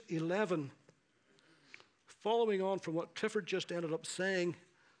11, following on from what Clifford just ended up saying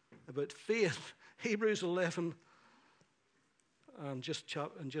about faith, Hebrews 11 and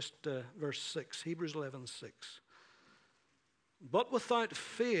verse 6, Hebrews 11:6. But without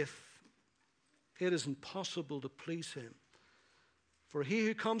faith, it is impossible to please him. For he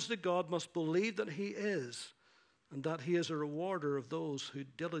who comes to God must believe that he is, and that he is a rewarder of those who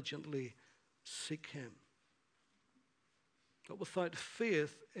diligently seek him. But without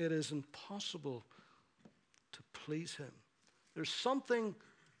faith, it is impossible to please him. There's something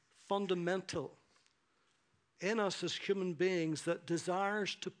fundamental in us as human beings that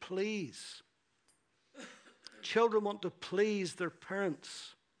desires to please. Children want to please their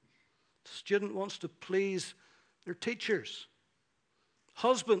parents. The student wants to please their teachers.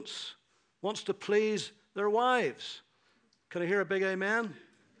 Husbands wants to please their wives. Can I hear a big amen?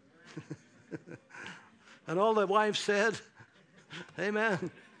 And all the wives said,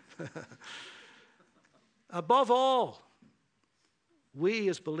 amen. Above all, we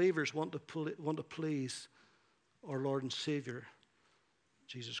as believers want to please our Lord and Savior,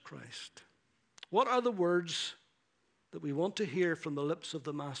 Jesus Christ. What are the words that we want to hear from the lips of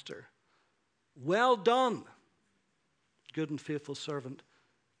the Master? Well done, good and faithful servant.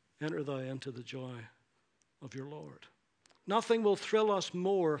 Enter thou into the joy of your Lord. Nothing will thrill us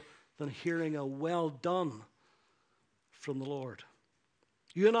more than hearing a well done from the Lord.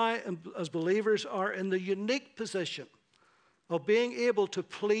 You and I, as believers, are in the unique position of being able to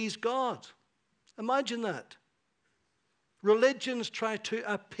please God. Imagine that. Religions try to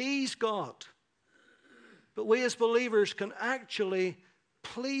appease God, but we as believers can actually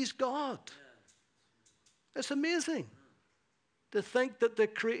please God. It's amazing to think that the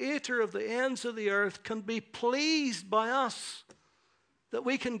creator of the ends of the earth can be pleased by us, that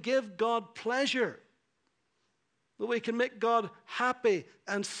we can give God pleasure, that we can make God happy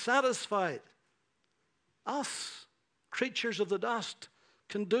and satisfied. Us, creatures of the dust,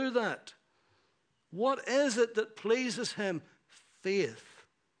 can do that. What is it that pleases him? Faith.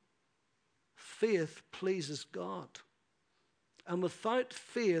 Faith pleases God. And without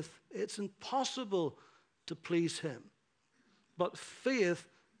faith, it's impossible to please him. But faith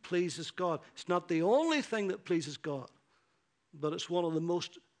pleases God. It's not the only thing that pleases God, but it's one of the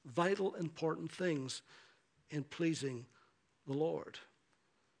most vital, important things in pleasing the Lord.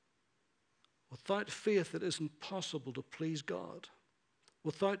 Without faith, it is impossible to please God.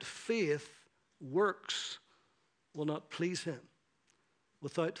 Without faith, works will not please him.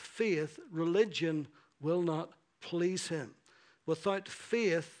 Without faith, religion will not please him. Without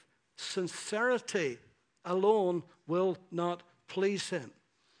faith, sincerity alone will not please him.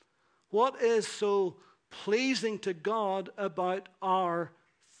 What is so pleasing to God about our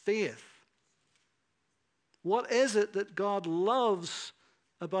faith? What is it that God loves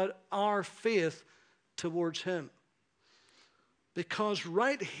about our faith towards him? Because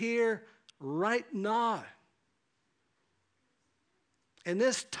right here, right now, in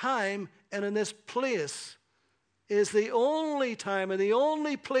this time and in this place, is the only time and the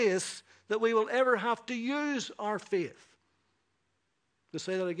only place that we will ever have to use our faith. To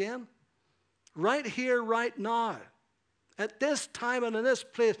say that again? Right here, right now. At this time and in this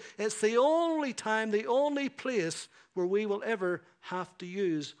place, it's the only time, the only place where we will ever have to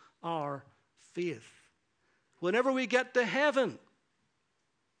use our faith. Whenever we get to heaven,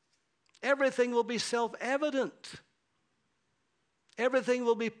 everything will be self-evident. Everything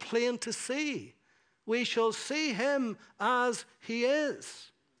will be plain to see. We shall see him as he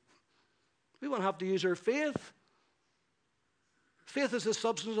is. We won't have to use our faith. Faith is the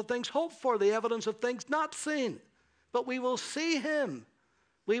substance of things hoped for, the evidence of things not seen. But we will see him.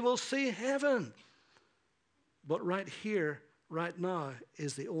 We will see heaven. But right here, right now,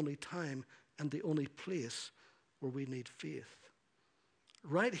 is the only time and the only place where we need faith.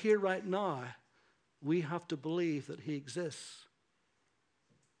 Right here, right now, we have to believe that he exists.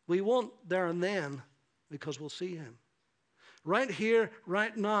 We won't there and then because we'll see him. Right here,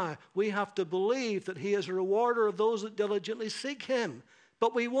 right now, we have to believe that he is a rewarder of those that diligently seek him.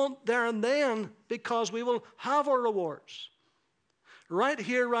 But we won't there and then because we will have our rewards. Right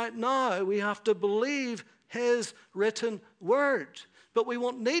here, right now, we have to believe his written word. But we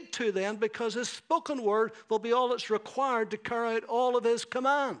won't need to then because his spoken word will be all that's required to carry out all of his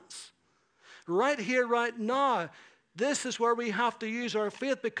commands. Right here, right now, this is where we have to use our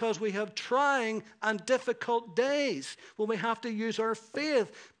faith because we have trying and difficult days when we have to use our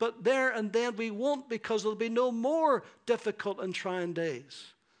faith. But there and then we won't because there'll be no more difficult and trying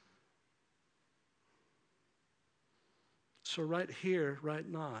days. So right here, right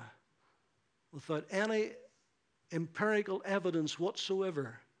now, without any empirical evidence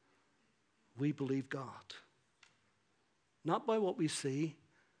whatsoever, we believe God. Not by what we see.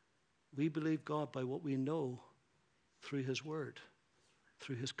 We believe God by what we know through his word,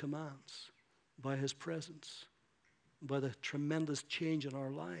 through his commands, by his presence, by the tremendous change in our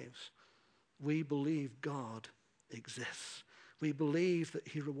lives. We believe God exists. We believe that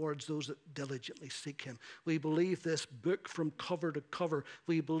he rewards those that diligently seek him. We believe this book from cover to cover.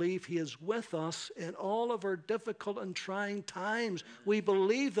 We believe he is with us in all of our difficult and trying times. We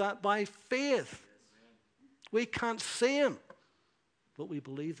believe that by faith. We can't see him, but we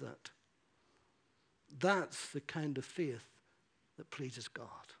believe that. That's the kind of faith that pleases God.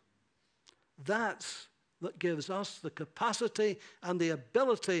 That's what gives us the capacity and the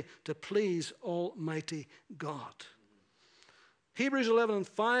ability to please Almighty God. Hebrews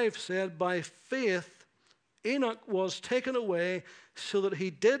 11:5 said, by faith Enoch was taken away so that he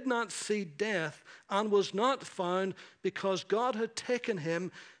did not see death and was not found because God had taken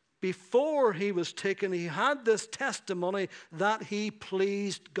him. Before he was taken, he had this testimony that he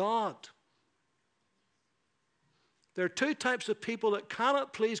pleased God. There are two types of people that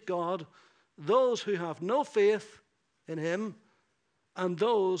cannot please God: those who have no faith in him and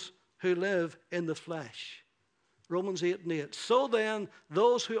those who live in the flesh. Romans 8:8. So then,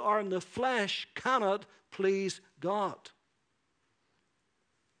 those who are in the flesh cannot please God.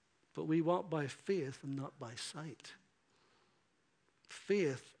 But we walk by faith and not by sight.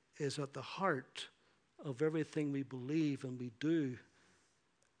 Faith is at the heart of everything we believe and we do,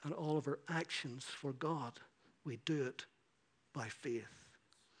 and all of our actions for God. We do it by faith.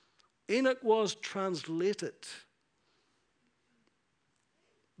 Enoch was translated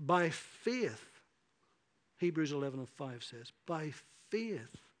by faith. Hebrews 11:5 says, by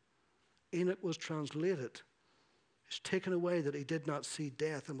faith Enoch was translated. It's taken away that he did not see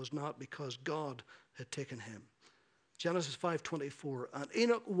death and was not because God had taken him. Genesis 5:24, and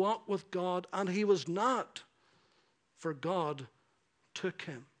Enoch walked with God and he was not, for God took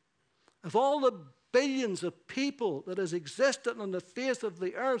him. Of all the billions of people that has existed on the face of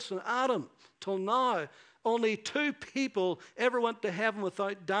the earth since Adam till now, only 2 people ever went to heaven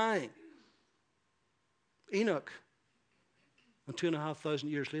without dying. Enoch, and 2,500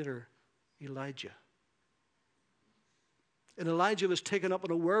 years later, Elijah. And Elijah was taken up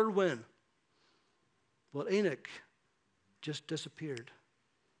in a whirlwind. Well, Enoch just disappeared.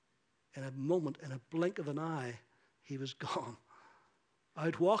 In a moment, in a blink of an eye, he was gone.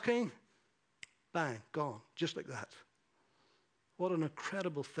 Out walking, bang, gone, just like that. What an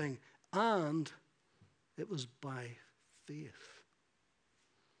incredible thing. And it was by faith.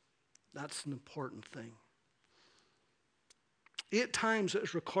 That's an important thing. 8 times it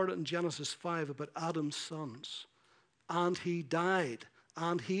is recorded in Genesis 5 about Adam's sons. And he died,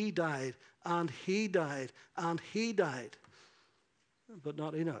 and he died, and he died, and he died. But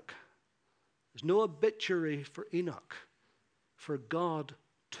not Enoch. There's no obituary for Enoch, for God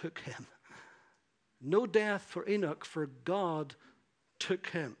took him. No death for Enoch, for God took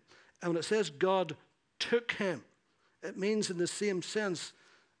him. And when it says God took him, it means in the same sense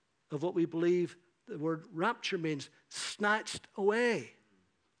of what we believe the word rapture means: snatched away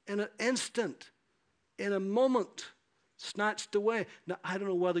in an instant, in a moment, snatched away. Now, I don't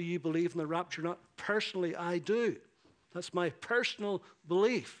know whether you believe in the rapture or not. Personally, I do. That's my personal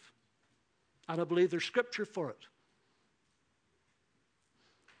belief. And I believe there's scripture for it.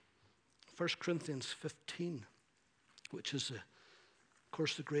 1 Corinthians 15, which is, of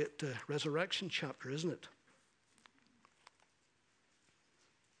course, the great resurrection chapter, isn't it?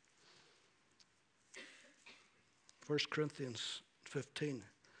 First Corinthians 15.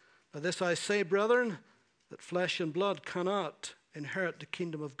 By this I say, brethren, that flesh and blood cannot inherit the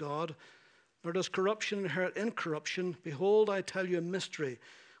kingdom of God, nor does corruption inherit incorruption. Behold, I tell you a mystery.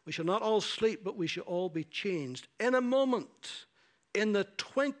 We shall not all sleep, but we shall all be changed in a moment, in the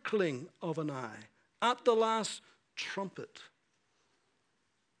twinkling of an eye, at the last trumpet.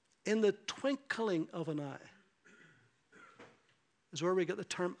 In the twinkling of an eye is where we get the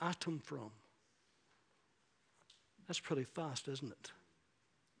term atom from. That's pretty fast, isn't it?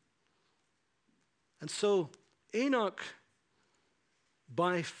 And so Enoch,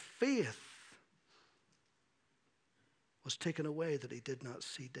 by faith, was taken away that he did not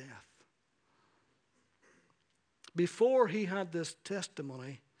see death. Before he had this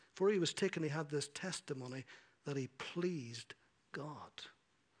testimony, before he was taken, he had this testimony that he pleased God.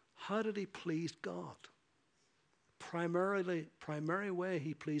 How did he please God? Primary way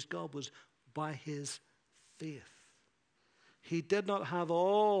he pleased God was by his faith. He did not have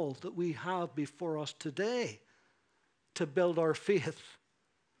all that we have before us today to build our faith.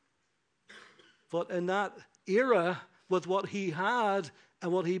 But in that era, with what he had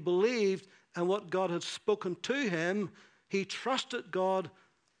and what he believed, and what God had spoken to him, he trusted God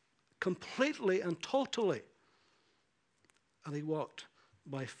completely and totally. And he walked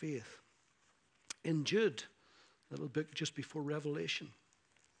by faith. In Jude, a little book just before Revelation,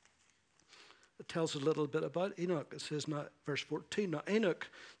 it tells us a little bit about Enoch. It says, now, verse 14, now Enoch,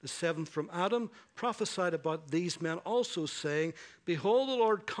 the seventh from Adam, prophesied about these men also, saying, behold, the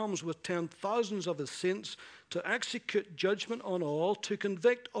Lord comes with 10,000s of his saints to execute judgment on all, to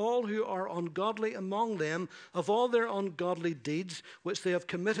convict all who are ungodly among them of all their ungodly deeds, which they have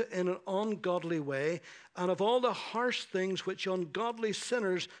committed in an ungodly way, and of all the harsh things which ungodly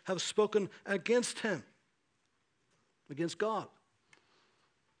sinners have spoken against him, against God.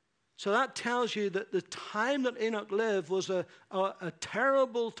 So that tells you that the time that Enoch lived was a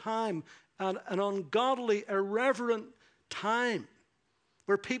terrible time, an ungodly, irreverent time,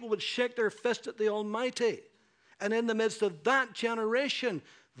 where people would shake their fist at the Almighty. And in the midst of that generation,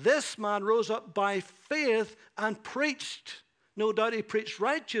 this man rose up by faith and preached. No doubt he preached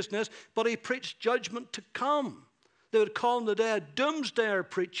righteousness, but he preached judgment to come. They would call him today a doomsday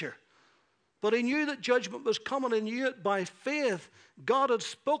preacher. But he knew that judgment was coming. He knew it by faith. God had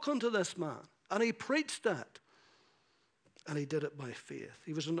spoken to this man, and he preached that. And he did it by faith.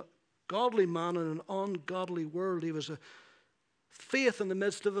 He was a godly man in an ungodly world. He was a faith in the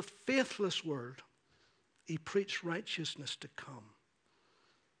midst of a faithless world. He preached righteousness to come.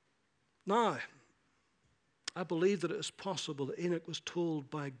 Now, I believe that it is possible that Enoch was told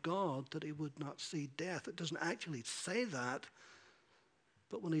by God that he would not see death. It doesn't actually say that.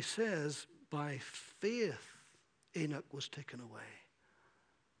 But when he says, by faith, Enoch was taken away.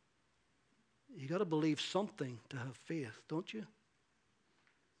 You got to believe something to have faith, don't you?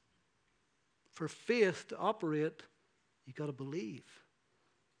 For faith to operate, you got to believe.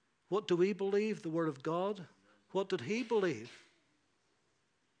 What do we believe? The Word of God. What did he believe?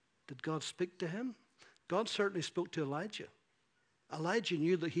 Did God speak to him? God certainly spoke to Elijah. Elijah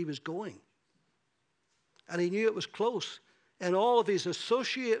knew that he was going. And he knew it was close. And all of his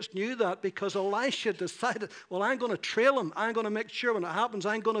associates knew that because Elisha decided, well, I'm going to trail him. I'm going to make sure when it happens,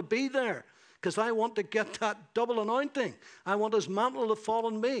 I'm going to be there because I want to get that double anointing. I want his mantle to fall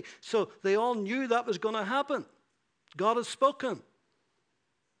on me. So they all knew that was going to happen. God had spoken.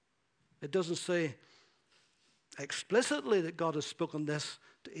 It doesn't say explicitly that God has spoken this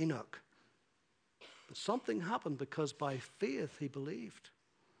to Enoch. But something happened because by faith he believed.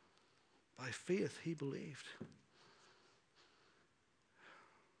 By faith he believed.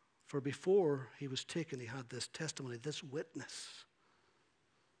 For before he was taken, he had this testimony, this witness,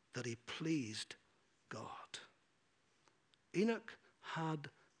 that he pleased God. Enoch had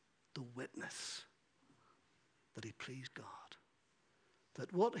the witness that he pleased God.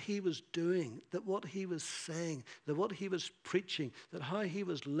 That what he was doing, that what he was saying, that what he was preaching, that how he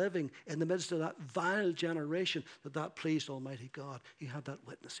was living in the midst of that vile generation, that pleased Almighty God. He had that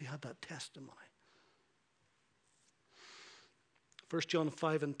witness. He had that testimony. 1 John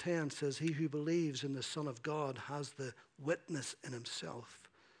 5:10 says, he who believes in the Son of God has the witness in himself.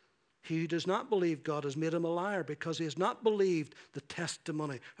 He who does not believe God has made him a liar because he has not believed the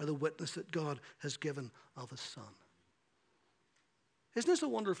testimony or the witness that God has given of his Son. Isn't this a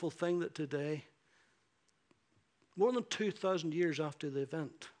wonderful thing that today, more than 2,000 years after the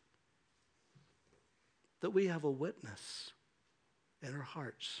event, that we have a witness in our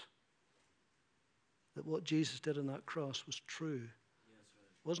hearts that what Jesus did on that cross was true.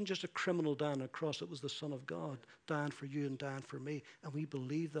 It wasn't just a criminal dying on a cross. It was the Son of God dying for you and dying for me. And we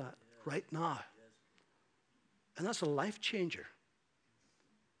believe that right now. And that's a life changer.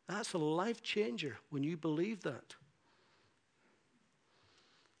 That's a life changer when you believe that.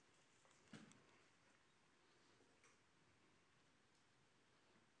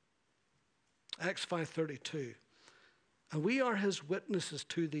 Acts 5:32. And we are his witnesses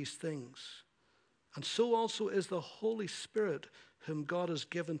to these things. And so also is the Holy Spirit, whom God has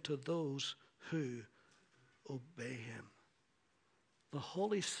given to those who obey him. The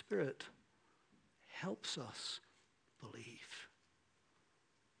Holy Spirit helps us believe.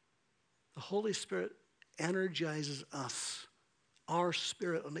 The Holy Spirit energizes us, our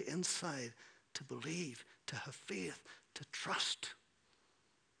spirit on the inside, to believe, to have faith, to trust.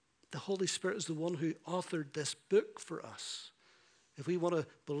 The Holy Spirit is the one who authored this book for us. If we want to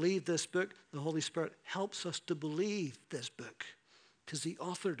believe this book, the Holy Spirit helps us to believe this book because he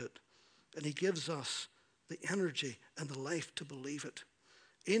authored it. And he gives us the energy and the life to believe it.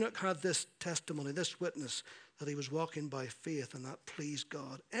 Enoch had this testimony, this witness, that he was walking by faith and that pleased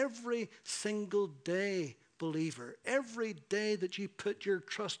God. Every single day believer, every day that you put your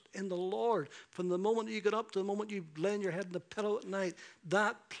trust in the Lord, from the moment you get up to the moment you lay your head in the pillow at night,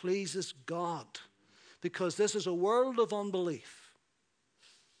 that pleases God. Because this is a world of unbelief.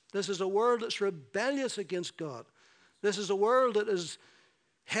 This is a world that's rebellious against God. This is a world that is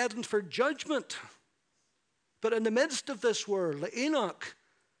heading for judgment. But in the midst of this world, like Enoch,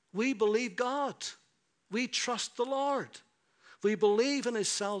 we believe God. We trust the Lord. We believe in his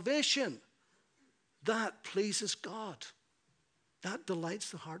salvation. That pleases God. That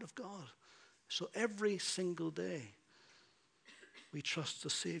delights the heart of God. So every single day, we trust the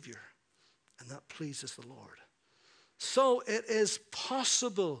Savior, and that pleases the Lord. So it is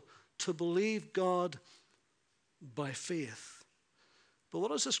possible to believe God by faith. But what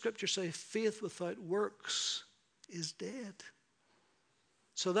does the scripture say? Faith without works is dead.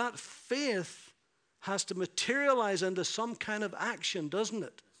 So that faith has to materialize into some kind of action, doesn't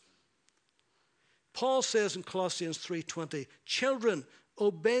it? Paul says in Colossians 3:20, children,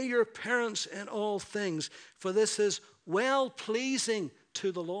 obey your parents in all things, for this is well-pleasing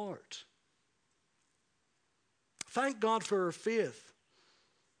to the Lord. Thank God for our faith.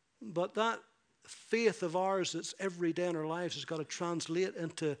 But that faith of ours that's every day in our lives has got to translate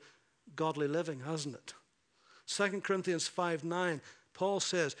into godly living, hasn't it? 2 Corinthians 5:9, Paul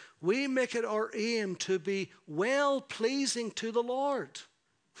says, we make it our aim to be well-pleasing to the Lord.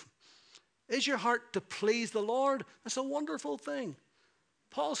 Is your heart to please the Lord? That's a wonderful thing.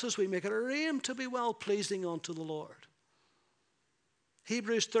 Paul says we make it our aim to be well-pleasing unto the Lord.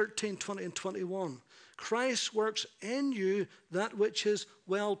 Hebrews 13:20 and 21. Christ works in you that which is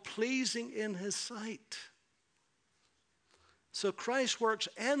well-pleasing in his sight. So Christ works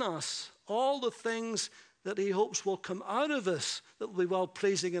in us all the things that he hopes will come out of us that will be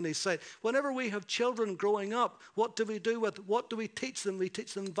well-pleasing in his sight. Whenever we have children growing up, what do we do with them? What do we teach them? We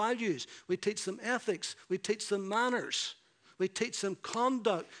teach them values. We teach them ethics. We teach them manners. We teach them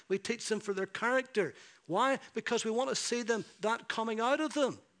conduct. We teach them for their character. Why? Because we want to see them, that coming out of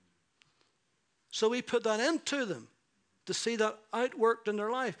them. So we put that into them to see that outworked in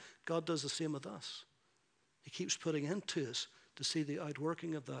their life. God does the same with us. He keeps putting into us to see the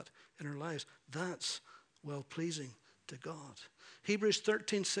outworking of that in our lives. That's well-pleasing to God. Hebrews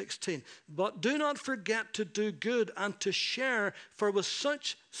 13:16. But do not forget to do good and to share, for with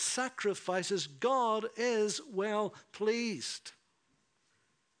such sacrifices God is well pleased.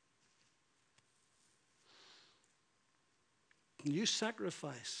 You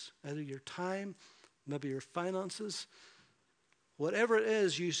sacrifice either your time, maybe your finances, whatever it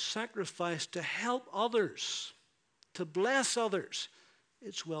is you sacrifice to help others, to bless others,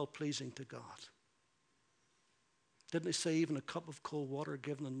 it's well-pleasing to God. Didn't he say even a cup of cold water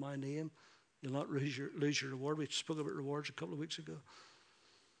given in my name, you'll not lose your reward? We spoke about rewards a couple of weeks ago.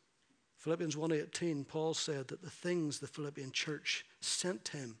 Philippians 1:18, Paul said that the things the Philippian church sent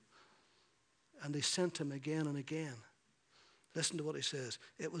him, and they sent him again and again. Listen to what he says.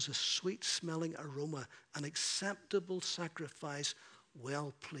 It was a sweet-smelling aroma, an acceptable sacrifice,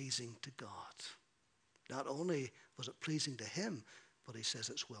 well-pleasing to God. Not only was it pleasing to him, but he says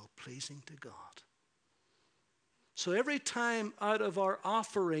it's well-pleasing to God. So every time out of our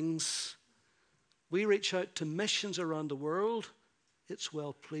offerings, we reach out to missions around the world, it's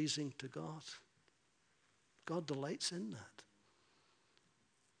well-pleasing to God. God delights in that.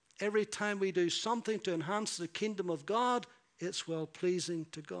 Every time we do something to enhance the kingdom of God, it's well-pleasing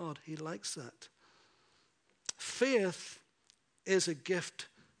to God. He likes that. Faith is a gift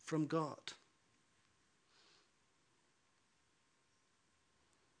from God.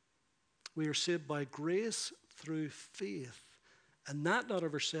 We are saved by grace through faith. And that not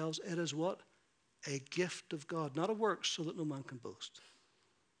of ourselves, it is what? A gift of God, not of works, so that no man can boast.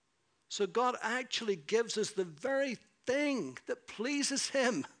 So God actually gives us the very thing that pleases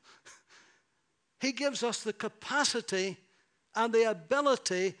him. He gives us the capacity and the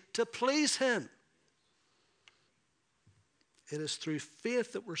ability to please him. It is through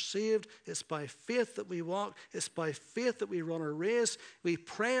faith that we're saved. It's by faith that we walk. It's by faith that we run a race. We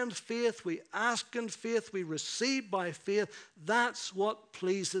pray in faith. We ask in faith. We receive by faith. That's what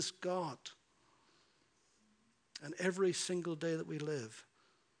pleases God. And every single day that we live,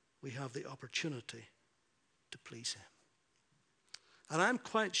 we have the opportunity to please him. And I'm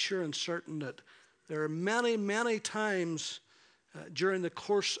quite sure and certain that there are many, many times during the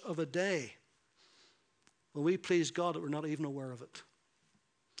course of a day when we please God that we're not even aware of it.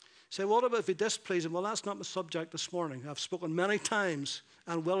 Say, what about if we displease him? Well, that's not my subject this morning. I've spoken many times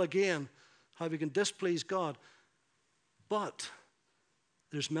and will again how we can displease God. But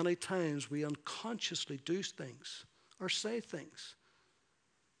there's many times we unconsciously do things or say things,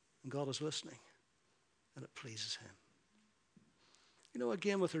 and God is listening. and it pleases him. You know,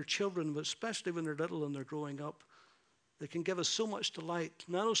 again, with our children, but especially when they're little and they're growing up, they can give us so much delight.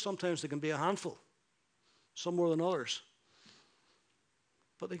 And I know sometimes they can be a handful, some more than others.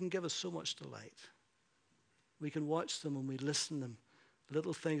 But they can give us so much delight. We can watch them and we listen to them.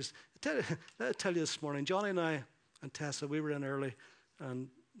 Little things. I'll tell you this morning, Johnny and I and Tessa, we were in early, and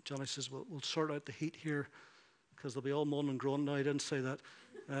Johnny says, we'll sort out the heat here because they'll be all moaning and groaning. No, I didn't say that.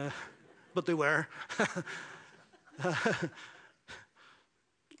 But they were.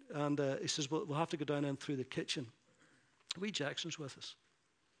 And he says, we'll have to go down in through the kitchen. Wee Jackson's with us.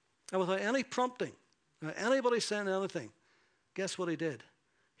 And without any prompting, without anybody saying anything, guess what he did?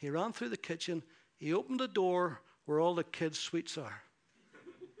 He ran through the kitchen. He opened the door where all the kids' sweets are.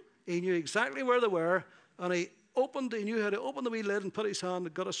 He knew exactly where they were, and he knew how to open the wee lid and put his hand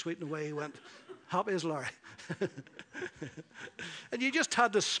and got a sweet, and away he went. Happy as Larry. And you just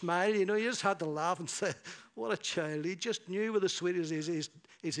had to smile, you just had to laugh and say, what a child. He just knew where the sweet is.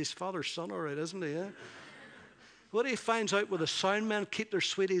 He's his father's son, all right, isn't he? What he finds out where the sound men keep their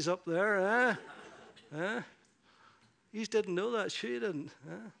sweeties up there, You didn't know that, sure you didn't.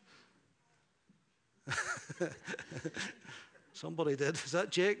 Somebody did. Is that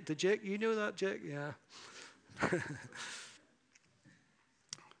Jake? Did Jake, you know that, Jake? Yeah.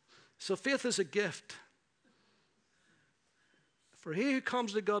 So faith is a gift. For he who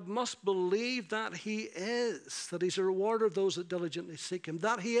comes to God must believe that he is, that he's a rewarder of those that diligently seek him,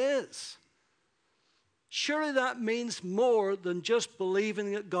 that he is. Surely that means more than just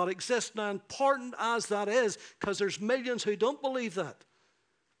believing that God exists. Now, important as that is, because there's millions who don't believe that.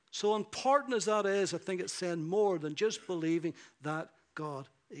 So important as that is, I think it's saying more than just believing that God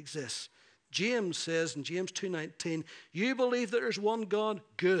exists. James says in James 2:19, you believe that there's one God?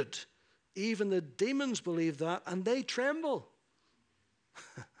 Good. Even the demons believe that, and they tremble.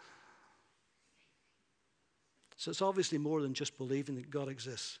 So it's obviously more than just believing that God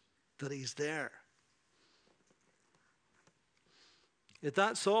exists, that he's there. If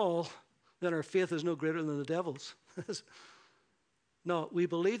that's all, then our faith is no greater than the devil's. No, we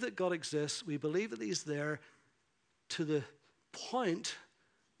believe that God exists. We believe that he's there to the point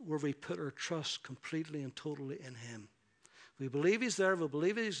where we put our trust completely and totally in him. We believe he's there. We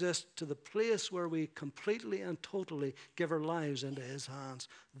believe he exists to the place where we completely and totally give our lives into his hands.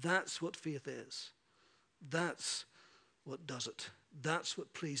 That's what faith is. That's what does it. That's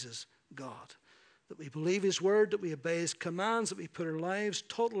what pleases God. That we believe his word, that we obey his commands, that we put our lives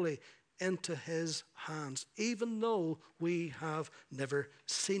totally into his hands, even though we have never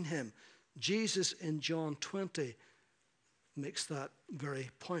seen him. Jesus in John 20 makes that very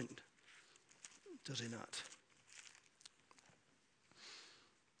point, does he not?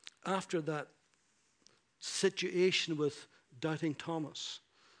 After that situation with doubting Thomas,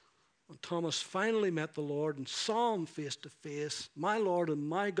 when Thomas finally met the Lord and saw him face to face, my Lord and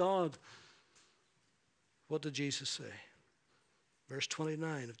my God, what did Jesus say? Verse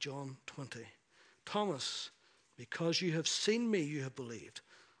 29 of John 20. Thomas, because you have seen me, you have believed.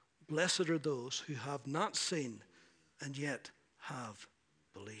 Blessed are those who have not seen and yet have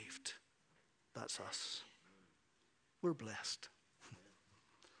believed. That's us. We're blessed.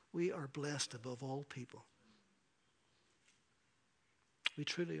 We are blessed above all people. We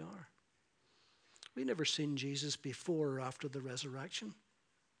truly are. We never seen Jesus before or after the resurrection.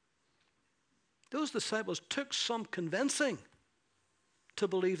 Those disciples took some convincing to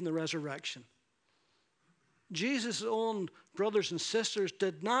believe in the resurrection. Jesus' own brothers and sisters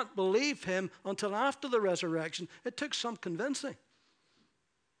did not believe him until after the resurrection. It took some convincing.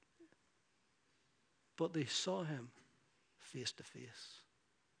 But they saw him face to face,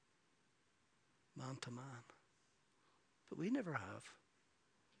 man to man. But we never have.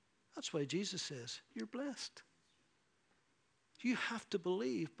 That's why Jesus says, you're blessed. You have to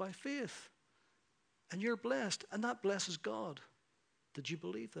believe by faith. And you're blessed, and that blesses God. Did you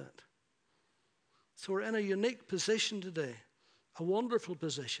believe that? So we're in a unique position today, a wonderful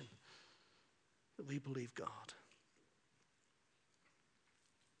position, that we believe God.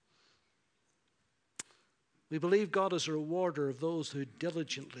 We believe God is a rewarder of those who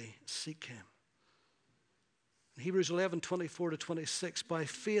diligently seek him. In Hebrews 11:24-26, by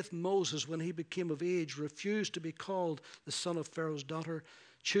faith Moses, when he became of age, refused to be called the son of Pharaoh's daughter,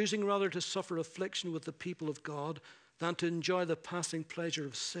 choosing rather to suffer affliction with the people of God than to enjoy the passing pleasure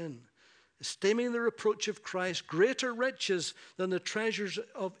of sin, esteeming the reproach of Christ greater riches than the treasures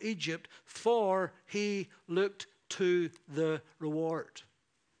of Egypt, for he looked to the reward.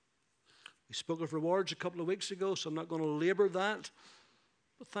 We spoke of rewards a couple of weeks ago, so I'm not going to labor that,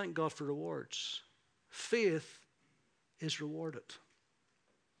 but thank God for rewards. Faith is rewarded.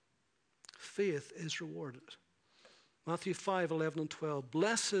 faith is rewarded. Matthew 5:11 and 12.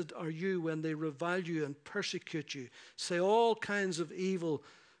 Blessed are you when they revile you and persecute you, say all kinds of evil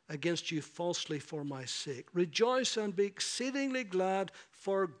against you falsely for my sake. Rejoice and be exceedingly glad,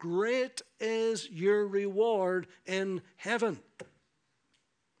 for great is your reward in heaven.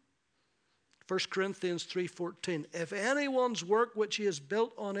 1 Corinthians 3:14. If anyone's work which he has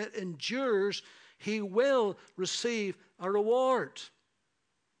built on it endures, he will receive a reward.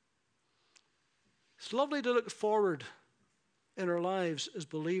 It's lovely to look forward in our lives as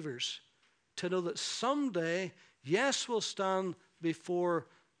believers to know that someday, yes, we'll stand before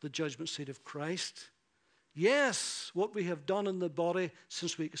the judgment seat of Christ. Yes, what we have done in the body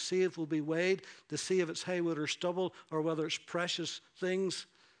since we saved will be weighed to see if it's hay, wood, or stubble, or whether it's precious things.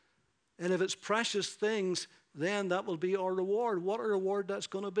 And if it's precious things, then that will be our reward. What a reward that's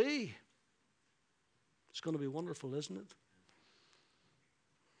going to be. It's going to be wonderful, isn't it?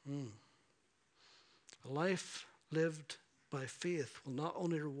 A life lived by faith will not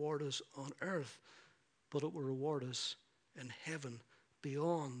only reward us on earth, but it will reward us in heaven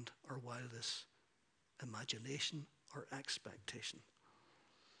beyond our wildest imagination or expectation.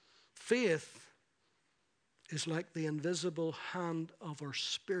 Faith is like the invisible hand of our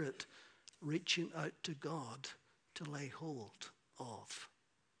spirit reaching out to God to lay hold of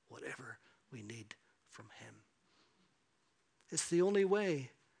whatever we need from him. It's the only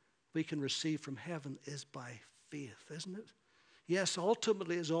way we can receive from heaven is by faith, isn't it? Yes,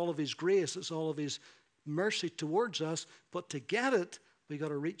 ultimately it's all of his grace, it's all of his mercy towards us, but to get it, we got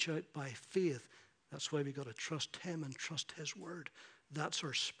to reach out by faith. That's why we got to trust him and trust his word. That's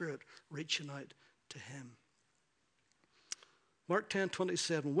our spirit reaching out to him. Mark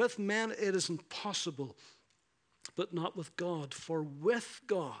 10:27. With men it is impossible, but not with God. For with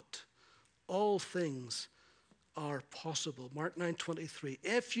God all things are possible. Mark 9:23.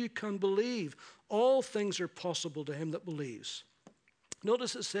 If you can believe, all things are possible to him that believes.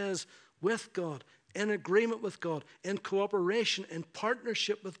 Notice it says with God, in agreement with God, in cooperation, in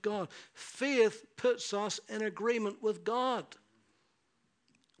partnership with God. Faith puts us in agreement with God.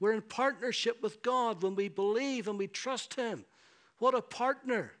 We're in partnership with God when we believe and we trust him. What a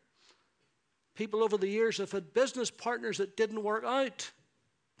partner. People over the years have had business partners that didn't work out.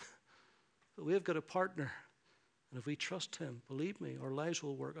 But we've got a partner. And if we trust him, believe me, our lives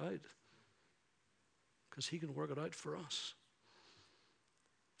will work out. Because he can work it out for us.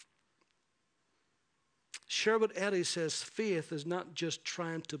 Sherwood Eddy says faith is not just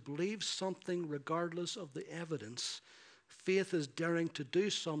trying to believe something regardless of the evidence. Faith is daring to do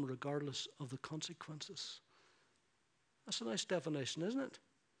some regardless of the consequences. That's a nice definition, isn't it?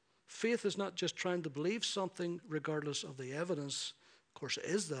 Faith is not just trying to believe something regardless of the evidence. Of course it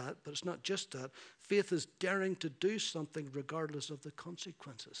is that, but it's not just that. Faith is daring to do something regardless of the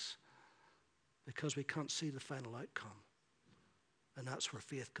consequences. Because we can't see the final outcome. And that's where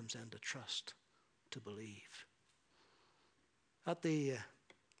faith comes in, to trust, to believe. At the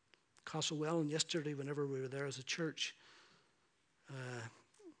Castle Welland yesterday, whenever we were there as a church,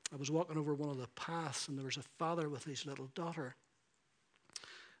 I was walking over one of the paths, and there was a father with his little daughter.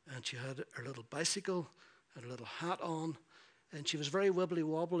 And she had her little bicycle and a little hat on, and she was very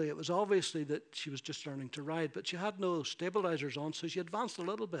wibbly-wobbly. It was obviously that she was just learning to ride, but she had no stabilizers on, so she advanced a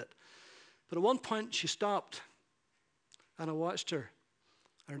little bit. But at one point, she stopped, and I watched her.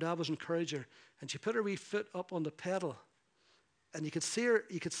 And her dad was encouraging her, and she put her wee foot up on the pedal, and you could see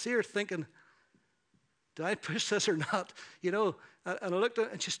her thinking, do I push this or not? You know, and I looked at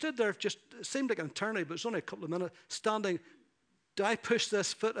her, and she stood there, just it seemed like an eternity, but it was only a couple of minutes, standing. Do I push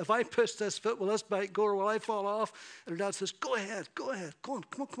this foot? If I push this foot, will this bike go or will I fall off? And her dad says, go ahead, go on,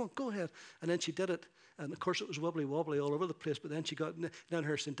 come on, go ahead. And then she did it. And of course it was wibbly-wobbly all over the place, but then she got, then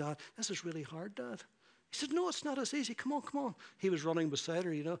her saying, Dad, this is really hard, Dad. He said, no, it's not as easy. Come on. He was running beside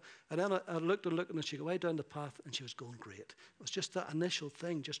her, you know. And then I looked, and she got way down the path, and she was going great. It was just that initial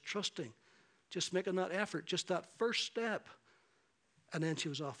thing, just trusting, just making that effort, just that first step. And then she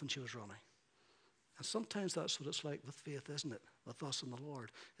was off and she was running. And sometimes that's what it's like with faith, isn't it? With us and the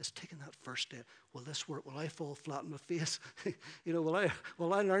Lord. It's taking that first step. Will this work? Will I fall flat on my face? You know, will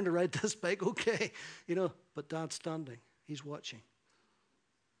I learn to ride this bike? Okay. You know, but Dad's standing. He's watching.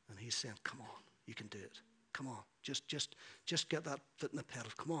 And he's saying, come on, you can do it. Come on. Just get that foot in the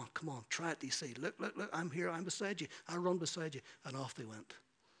pedal. Come on. Try it. You say, look, I'm here. I'm beside you. I'll run beside you. And off they went.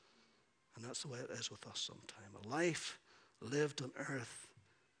 And that's the way it is with us sometimes. A life lived on earth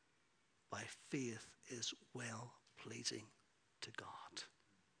by faith is well-pleasing to God.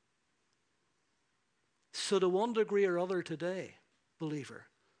 So to one degree or other today, believer,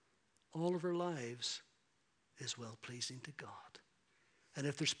 all of our lives is well-pleasing to God. And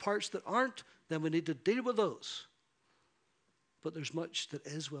if there's parts that aren't, then we need to deal with those. But there's much that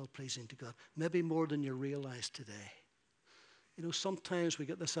is well-pleasing to God, maybe more than you realize today. You know, sometimes we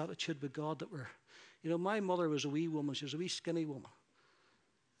get this attitude with God that my mother was a wee woman. She was a wee skinny woman.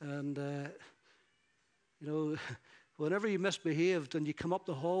 And, whenever you misbehaved and you come up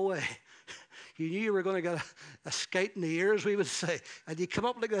the hallway, you knew you were going to get a skate in the ears, we would say. And you come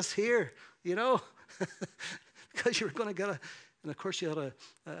up like this here, because you were going to get and of course you had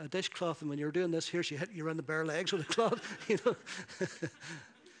a dishcloth, and when you were doing this here, she hit you around the bare legs with a cloth,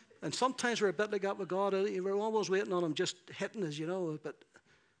 And sometimes we're a bit like that with God. We're always waiting on him just hitting us, But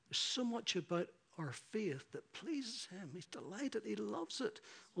there's so much about our faith that pleases him. He's delighted. He loves it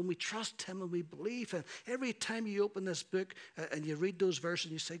when we trust him and we believe him. Every time you open this book and you read those verses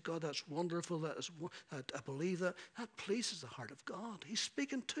and you say, God, that's wonderful. I believe that. That pleases the heart of God. He's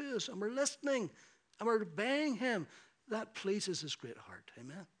speaking to us and we're listening and we're obeying him. That pleases his great heart.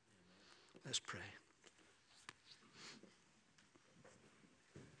 Amen. Let's pray.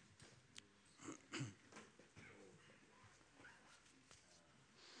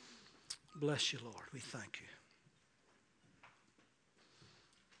 Bless you, Lord. We thank you.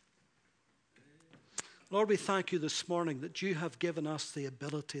 Lord, we thank you this morning that you have given us the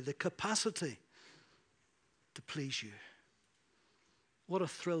ability, the capacity to please you. What a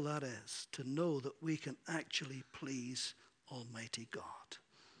thrill that is to know that we can actually please Almighty God.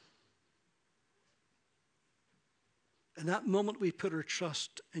 In that moment we put our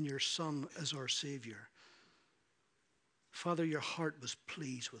trust in your Son as our Savior. Father, your heart was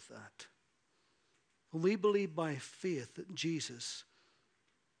pleased with that. When we believe by faith that Jesus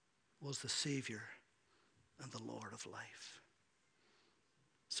was the Savior and the Lord of life.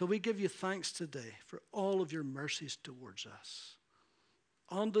 So we give you thanks today for all of your mercies towards us.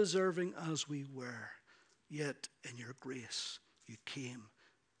 Undeserving as we were, yet in your grace you came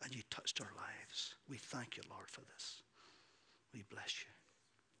and you touched our lives. We thank you, Lord, for this. We bless you.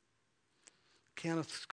 Kenneth